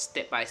things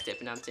step by step,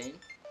 you know what I'm saying?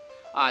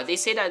 They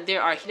say that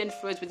there are hidden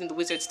floors within the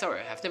wizard's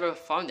tower. I've never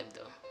found them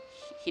though.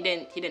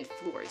 Hidden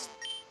floors.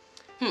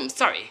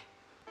 Sorry.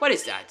 What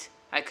is that?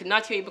 I could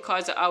not hear you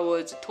because I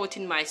was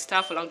toting my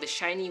staff along the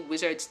shiny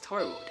wizard's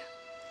tower road.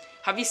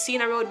 Have you seen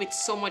a road with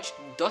so much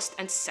dust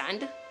and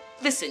sand?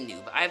 Listen,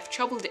 noob, I have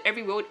traveled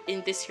every road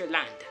in this here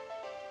land.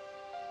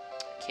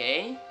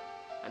 Okay.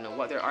 I know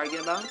what they're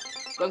arguing about.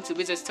 Going to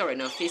wizard's tower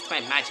now, faced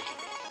by magic.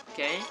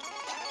 Okay.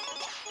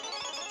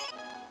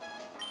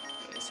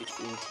 Switch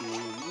into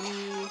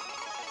you.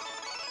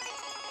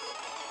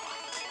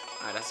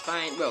 Alright, that's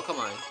fine. Bro, come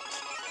on.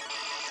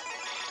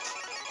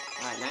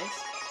 Alright,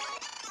 nice.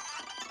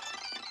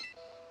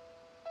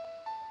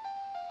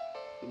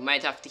 We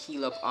might have to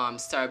heal up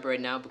Starbird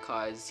now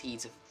because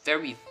he's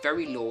very,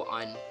 very low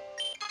on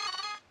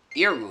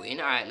Ear Ruin.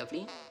 Alright,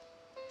 lovely.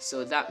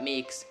 So that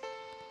makes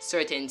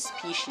certain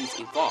species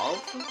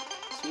evolve.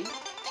 Sweet.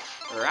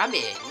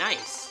 Rabbit,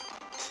 nice.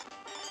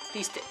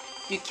 Please,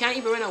 you can't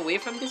even run away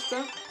from this,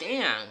 bro?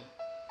 Damn.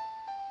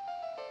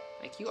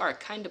 Like, you are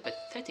kind of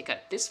pathetic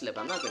at this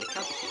level. I'm not going to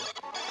count with you.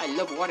 I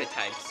love water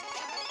types.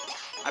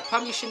 I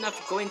probably shouldn't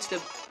have go into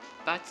the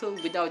battle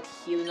without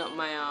healing up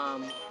my,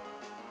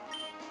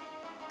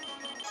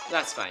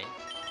 That's fine.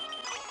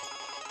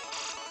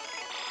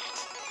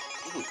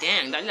 Ooh,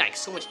 damn, that like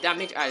so much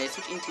damage. Alright, let's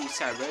switch into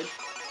Starbird.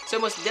 So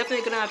I'm most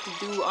definitely gonna have to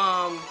do,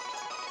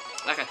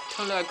 like a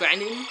ton of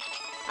grinding.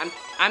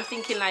 I'm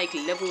thinking like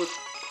level,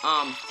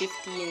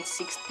 15,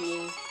 16. You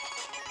know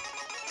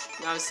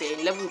what I'm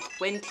saying? Level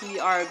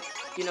 20 or,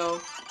 you know,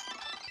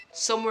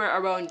 somewhere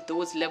around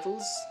those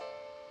levels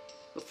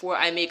before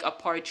I make a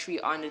part 3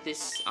 on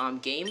this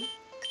game.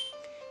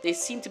 They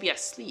seem to be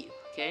asleep,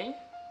 okay?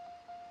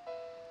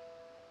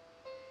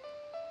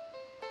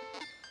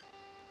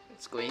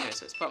 Let's go in here,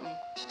 so it's problem.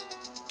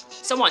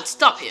 Someone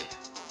stop him!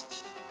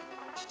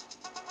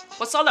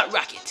 What's all that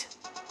racket?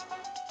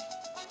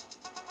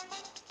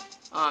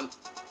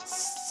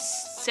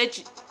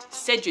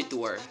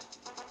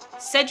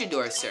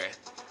 Cedridor, sir.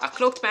 A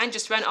cloaked man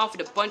just ran off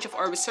with a bunch of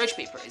our research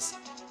papers.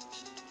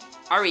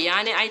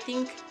 Ariane, I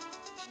think.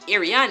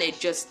 Ariane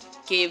just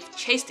gave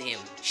chase to him.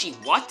 She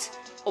what?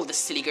 Oh, the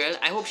silly girl.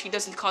 I hope she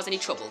doesn't cause any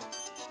trouble.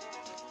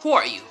 Who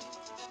are you?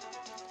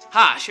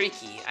 Ha,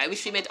 Shariki. I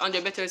wish we met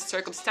under better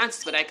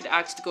circumstances, but I could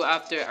ask to go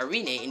after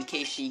Arine in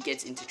case she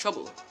gets into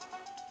trouble.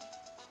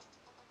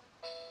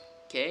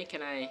 Okay,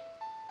 can I...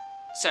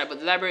 Sorry, but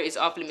the library is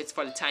off limits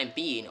for the time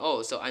being.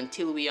 Oh, so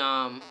until we,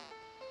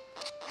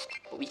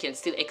 but we can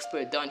still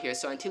explore down here.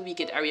 So until we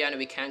get Ariana,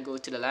 we can go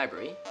to the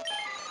library.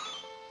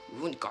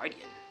 Rune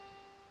Guardian.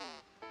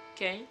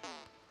 Okay.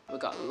 We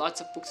got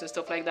lots of books and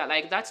stuff like that.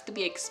 Like, that's to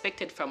be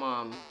expected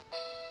from,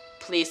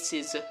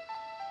 places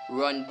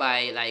run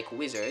by, like,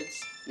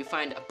 wizards. We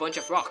find a bunch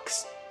of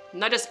rocks.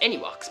 Not just any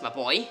rocks, my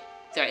boy.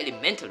 They are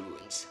elemental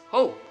runes.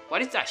 Oh,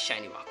 what is that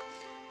shiny rock?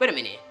 Wait a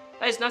minute.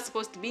 That is not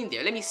supposed to be in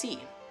there. Let me see.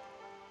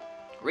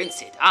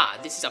 Rinse it. Ah,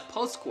 this is a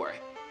pulse core.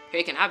 Here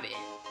you can have it.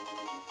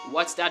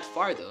 What's that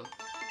for, though?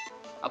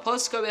 A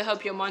pulse core will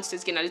help your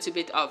monsters gain a little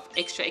bit of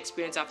extra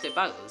experience after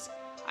battles.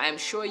 I am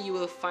sure you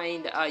will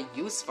find a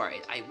use for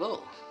it. I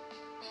will.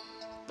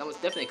 That was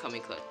definitely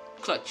coming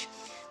clutch.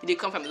 Did it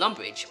come from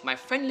Lumbridge? My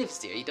friend lives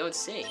there, you don't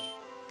say.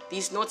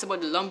 These notes about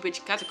the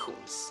Lumbridge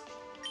catacombs.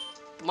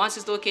 The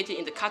monsters located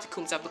in the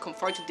catacombs have become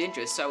far too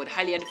dangerous, so I would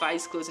highly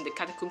advise closing the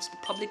catacombs to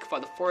the public for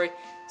the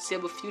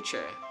foreseeable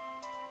future.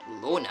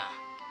 Lona.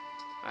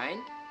 Alright?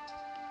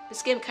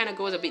 This game kind of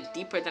goes a bit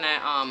deeper than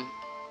I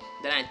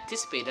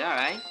anticipated,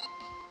 alright?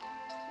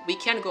 We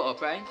can go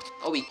up, right?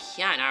 Oh, we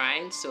can,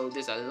 alright? So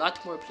there's a lot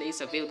more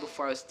places available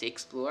for us to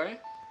explore.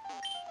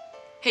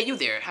 Hey, you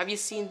there, have you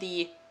seen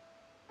the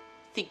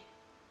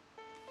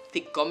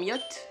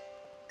Thigomyot?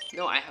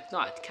 No, I have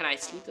not. Can I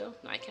sleep though?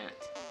 No, I can't.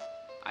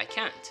 I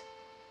can't.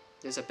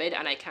 There's a bed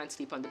and I can't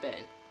sleep on the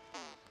bed.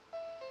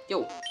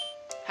 Yo,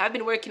 I've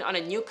been working on a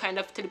new kind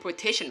of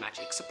teleportation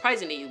magic.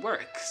 Surprisingly, it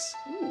works.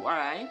 Ooh,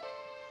 alright.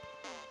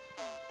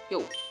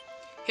 Yo,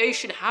 here you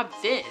should have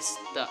this.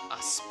 The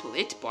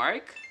split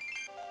bark.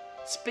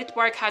 Split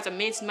bark has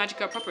amazing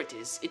magical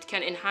properties. It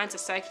can enhance a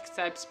psychic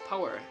type's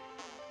power.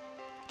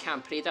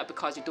 Can't play that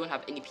because we don't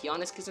have any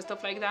piano skills and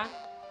stuff like that.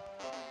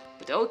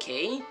 But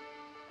okay.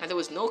 And there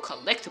was no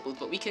collectibles,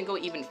 but we can go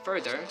even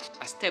further.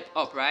 A step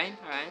up, right?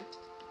 Alright.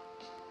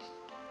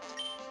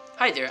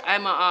 Hi there,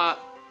 I'm a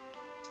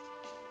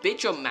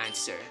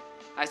Bijomancer.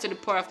 I study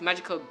the power of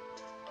magical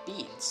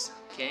beads.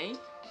 Okay.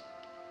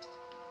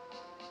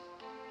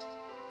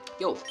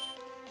 Yo.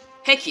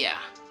 Heck yeah.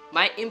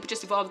 My imp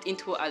just evolved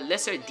into a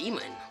lesser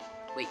demon.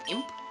 Wait,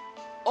 imp?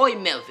 Oi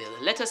Melville,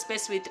 let us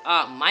mess with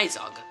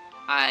Myzog.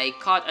 I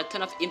caught a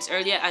ton of imps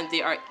earlier and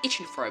they are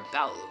itching for a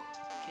battle.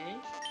 Okay.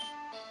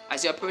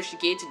 As you approach the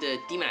gate, the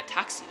demon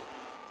attacks you.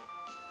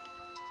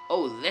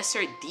 Oh,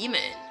 lesser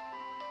demon.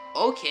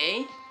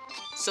 Okay.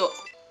 So,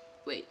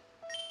 wait.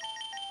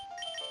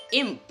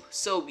 Imp.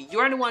 So,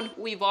 you're the one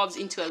who evolves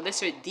into a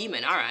lesser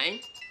demon,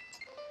 alright.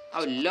 I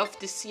would love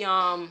to see,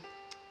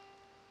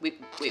 wait,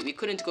 we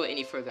couldn't go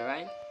any further,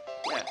 right?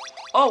 Yeah.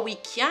 Oh, we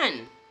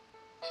can.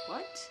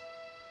 What?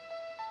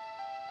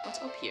 What's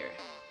up here?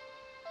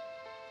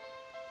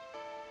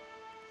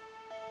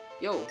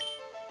 Yo.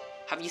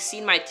 Have you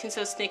seen my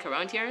tinsel snake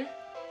around here?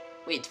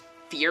 Wait,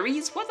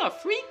 fairies? What the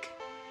freak?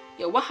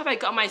 Yo, what have I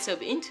got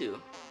myself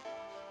into?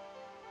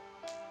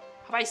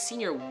 Have I seen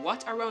your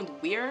what around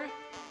where?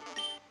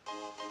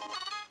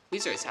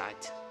 Wizard's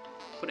hat.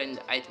 Put it in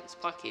the items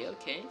pocket,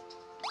 okay.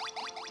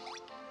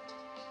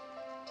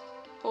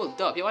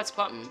 Hold up, yo, what's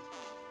poppin'?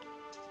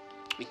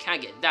 We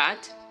can't get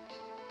that.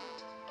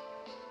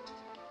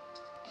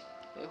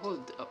 Wait,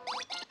 hold up.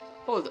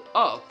 Hold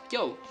up,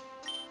 yo.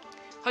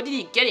 How did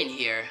he get in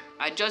here?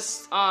 I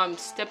just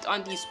stepped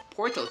on these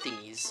portal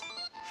thingies.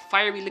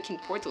 Fiery looking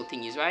portal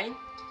thingies, right?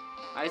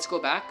 Alright, let's go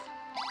back.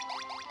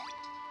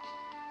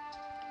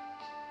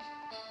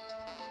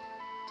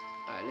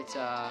 Alright, let's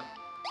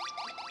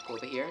go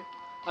over here.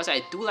 Also,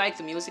 I do like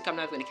the music, I'm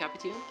not gonna cap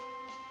it to you.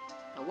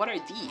 Now, what are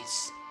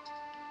these?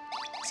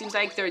 Seems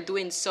like they're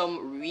doing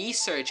some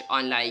research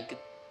on like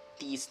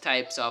these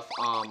types of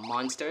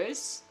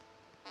monsters.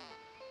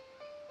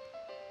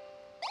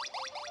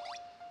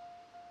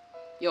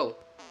 Yo,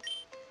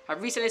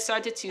 I've recently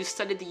started to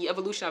study the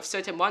evolution of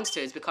certain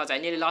monsters because I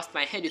nearly lost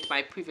my head with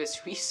my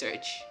previous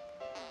research.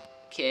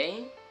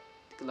 Okay,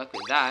 good luck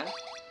with that.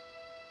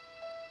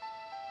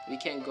 We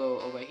can go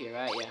over here,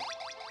 right? Yeah,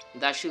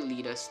 that should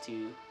lead us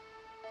to...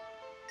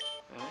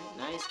 Alright,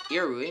 nice.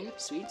 Ear ruin,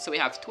 sweet. So we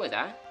have two of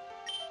that.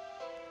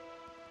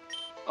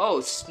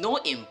 Oh, snow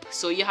imp.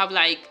 So you have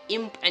like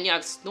imp and you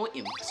have snow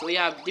imp. So you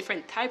have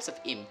different types of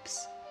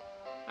imps.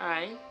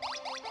 Alright.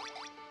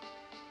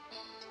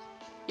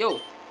 Yo.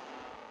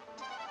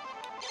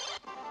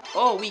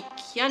 Oh, we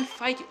can't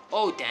fight you.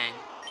 Oh, dang.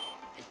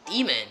 A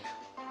demon.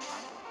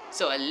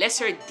 So a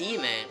lesser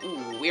demon.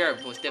 Ooh, we are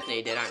most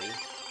definitely dead, aren't we?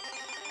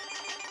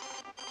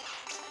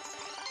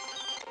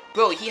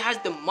 Bro, he has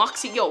the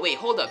Moxie. Yo, wait,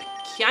 hold up.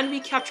 Can we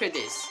capture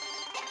this?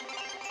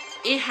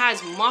 It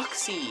has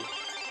Moxie.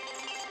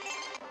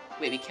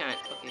 Wait, we can't.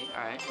 Okay,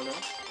 alright, hold on.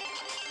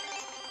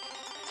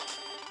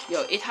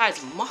 Yo, it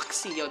has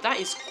Moxie. Yo, that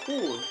is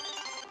cool.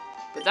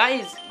 But that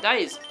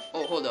is,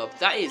 oh, hold up,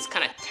 that is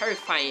kind of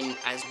terrifying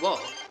as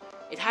well.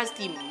 It has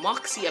the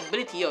Moxie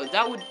ability, yo.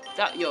 That would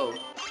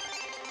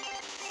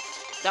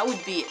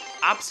be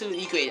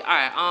absolutely great.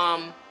 Alright,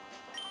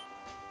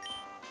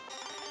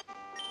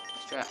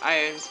 let's try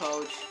Iron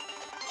Pouch.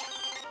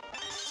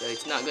 So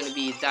it's not gonna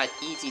be that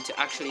easy to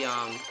actually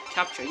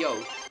capture.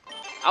 Yo,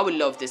 I would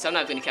love this. I'm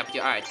not gonna capture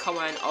you. Alright, come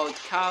on, out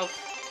calf.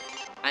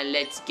 And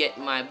let's get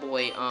my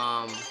boy,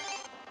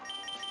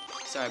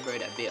 sorry, I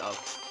buried that bit up.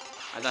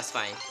 That's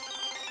fine.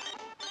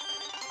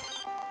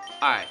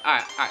 Alright.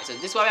 So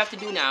this is what we have to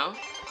do now.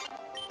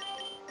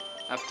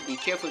 I have to be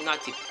careful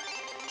not to.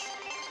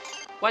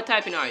 What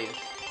typing are you?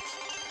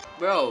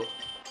 Bro.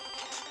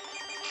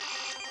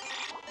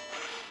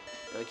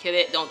 Don't kill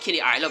it. Don't kill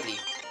it. Alright, lovely.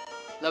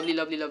 Lovely.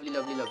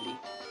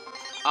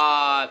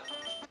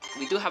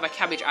 We do have a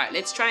cabbage. Alright,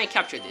 let's try and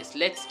capture this.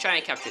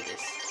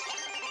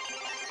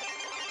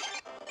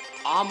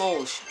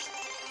 Almost.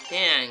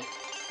 Dang.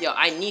 Yo,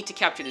 I need to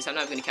capture this. I'm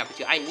not going to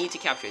capture you. I need to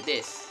capture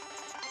this.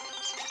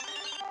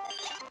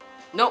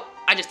 Nope.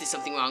 I just did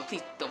something wrong.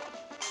 Please don't.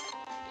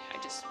 I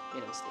just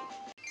made a mistake.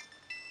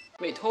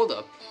 Wait, hold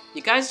up.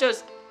 You guys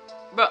just...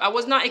 Bro, I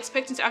was not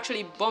expecting to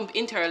actually bump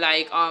into her.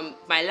 Like,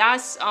 my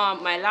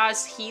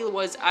last heal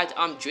was at,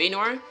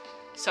 Draenor.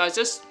 So I was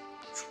just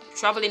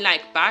traveling,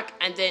 like, back.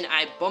 And then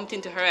I bumped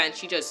into her and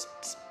she just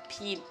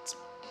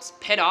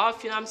sped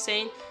off, you know what I'm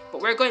saying?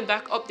 But we're going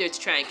back up there to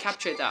try and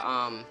capture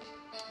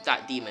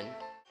that demon.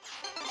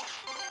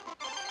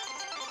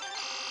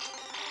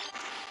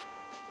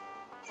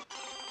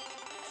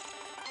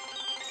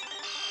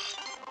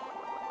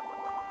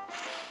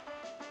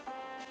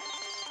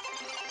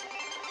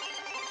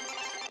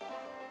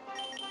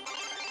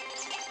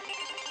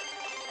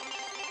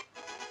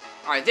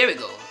 Alright, there we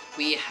go.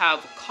 We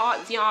have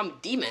caught the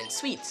demon.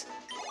 Sweet.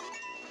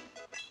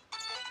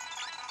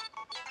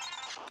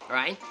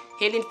 Alright.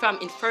 Hailing from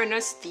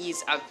Infernus,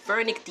 these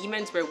Avernic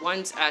demons were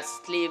once a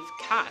slave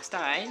caste.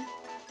 Alright.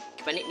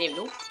 Give a nickname,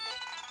 no? So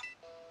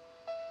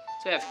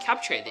we have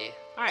captured it.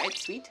 Alright,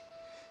 sweet.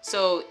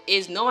 So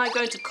is no one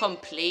going to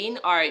complain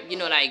or, you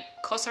know, like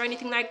cuss or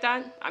anything like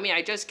that? I mean,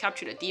 I just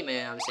captured a demon,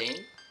 you know what I'm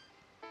saying.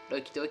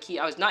 Okie dokie.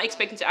 I was not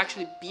expecting to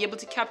actually be able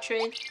to capture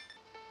it,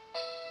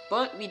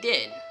 but we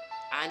did.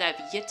 And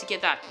I've yet to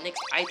get that next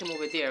item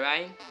over there,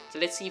 right? So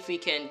let's see if we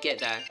can get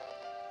that.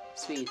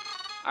 Sweet.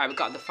 Alright, we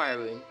got the fire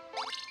rune.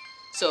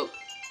 So,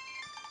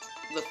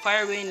 the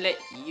fire rune let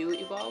you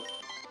evolve?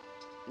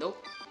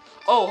 Nope.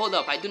 Oh, hold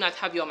up. I do not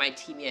have you on my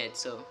team yet,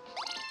 so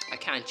I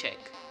can't check.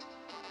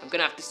 I'm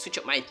gonna have to switch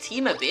up my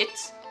team a bit.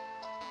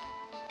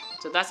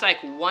 So that's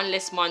like one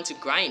less mon to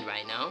grind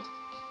right now.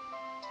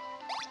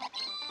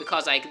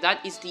 Because like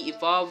that is the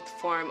evolved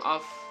form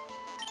of...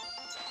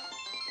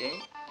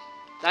 Okay.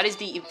 That is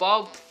the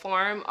evolved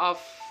form of...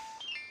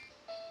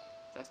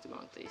 That's the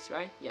wrong place,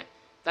 right? Yeah.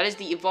 That is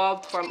the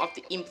evolved form of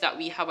the imp that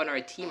we have on our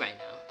team right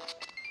now.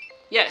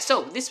 Yeah,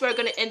 so this is where we're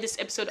going to end this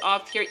episode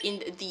off. Here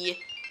in the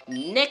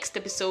next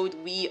episode,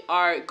 we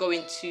are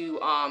going to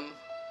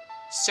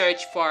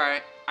search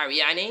for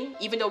Ariane.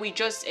 Even though we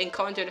just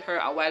encountered her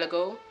a while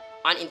ago,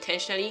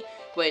 unintentionally.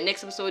 But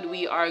next episode,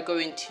 we are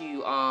going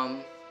to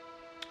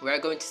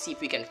see if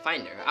we can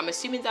find her. I'm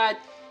assuming that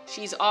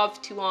she's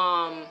off to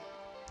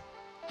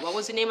what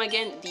was the name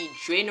again? The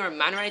Draenor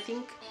Manor, I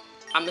think.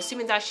 I'm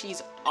assuming that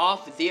she's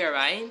off there,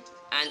 right?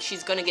 And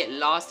she's gonna get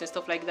lost and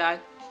stuff like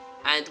that.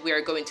 And we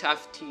are going to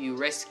have to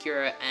rescue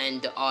her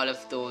and all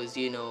of those,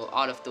 you know,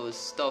 all of those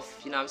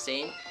stuff, you know what I'm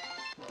saying?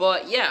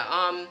 But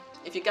yeah,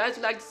 if you guys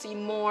would like to see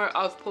more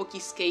of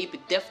PokeScape,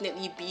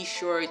 definitely be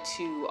sure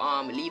to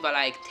leave a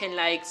like, 10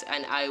 likes,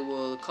 and I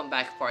will come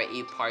back for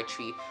a part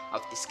 3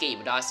 of this game.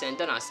 With that said and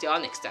done, I'll see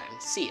y'all next time.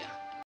 See ya.